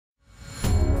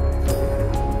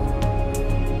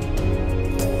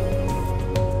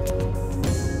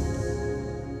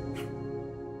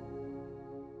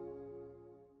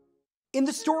In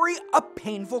the story A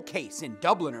Painful Case in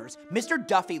Dubliners, Mr.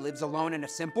 Duffy lives alone in a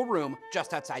simple room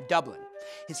just outside Dublin.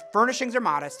 His furnishings are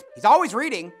modest, he's always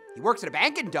reading, he works at a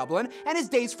bank in Dublin, and his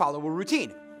days follow a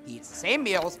routine. He eats the same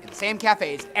meals in the same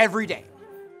cafes every day.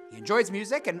 He enjoys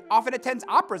music and often attends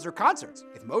operas or concerts,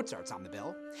 if Mozart's on the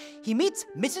bill. He meets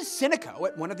Mrs. Sinico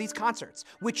at one of these concerts,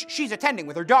 which she's attending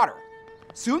with her daughter.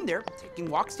 Soon they're taking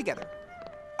walks together.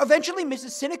 Eventually, Mrs.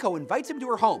 Sinico invites him to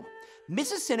her home.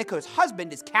 Mrs. Sinico's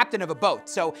husband is captain of a boat,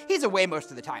 so he's away most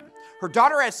of the time. Her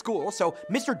daughter has school, so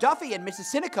Mr. Duffy and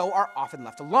Mrs. Sinico are often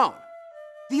left alone.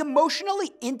 The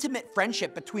emotionally intimate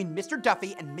friendship between Mr.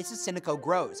 Duffy and Mrs. Sinico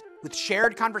grows, with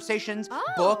shared conversations,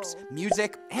 books,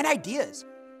 music, and ideas.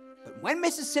 But when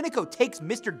Mrs. Sinico takes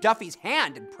Mr. Duffy's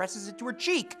hand and presses it to her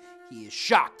cheek, he is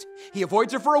shocked. He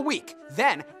avoids her for a week,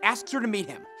 then asks her to meet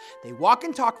him. They walk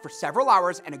and talk for several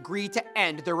hours and agree to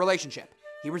end their relationship.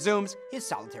 He resumes his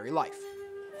solitary life.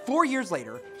 4 years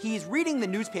later, he is reading the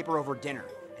newspaper over dinner,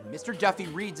 and Mr. Duffy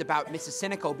reads about Mrs.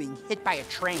 Sinico being hit by a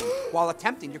train while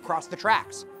attempting to cross the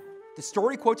tracks. The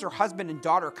story quotes her husband and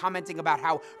daughter commenting about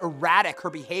how erratic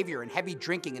her behavior and heavy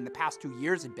drinking in the past 2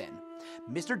 years had been.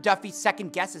 Mr. Duffy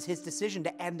second guesses his decision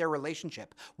to end their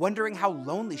relationship, wondering how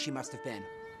lonely she must have been.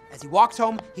 As he walks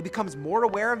home, he becomes more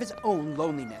aware of his own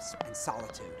loneliness and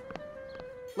solitude.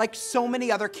 Like so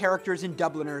many other characters in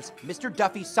Dubliners, Mr.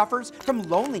 Duffy suffers from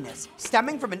loneliness,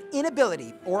 stemming from an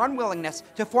inability or unwillingness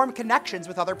to form connections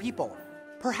with other people.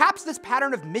 Perhaps this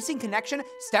pattern of missing connection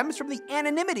stems from the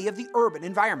anonymity of the urban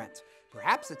environment.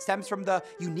 Perhaps it stems from the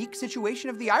unique situation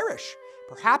of the Irish.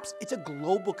 Perhaps it's a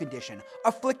global condition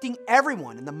afflicting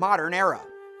everyone in the modern era.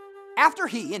 After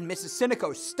he and Mrs.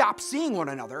 Sinico stop seeing one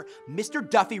another, Mr.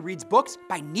 Duffy reads books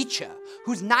by Nietzsche,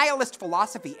 whose nihilist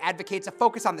philosophy advocates a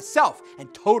focus on the self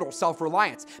and total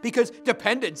self-reliance, because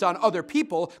dependence on other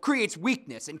people creates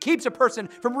weakness and keeps a person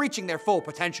from reaching their full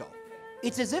potential.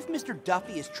 It's as if Mr.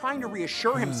 Duffy is trying to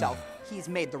reassure himself he's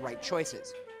made the right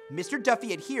choices. Mr.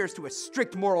 Duffy adheres to a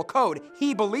strict moral code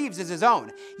he believes is his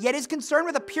own, yet his concern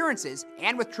with appearances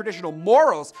and with traditional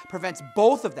morals prevents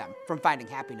both of them from finding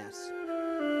happiness.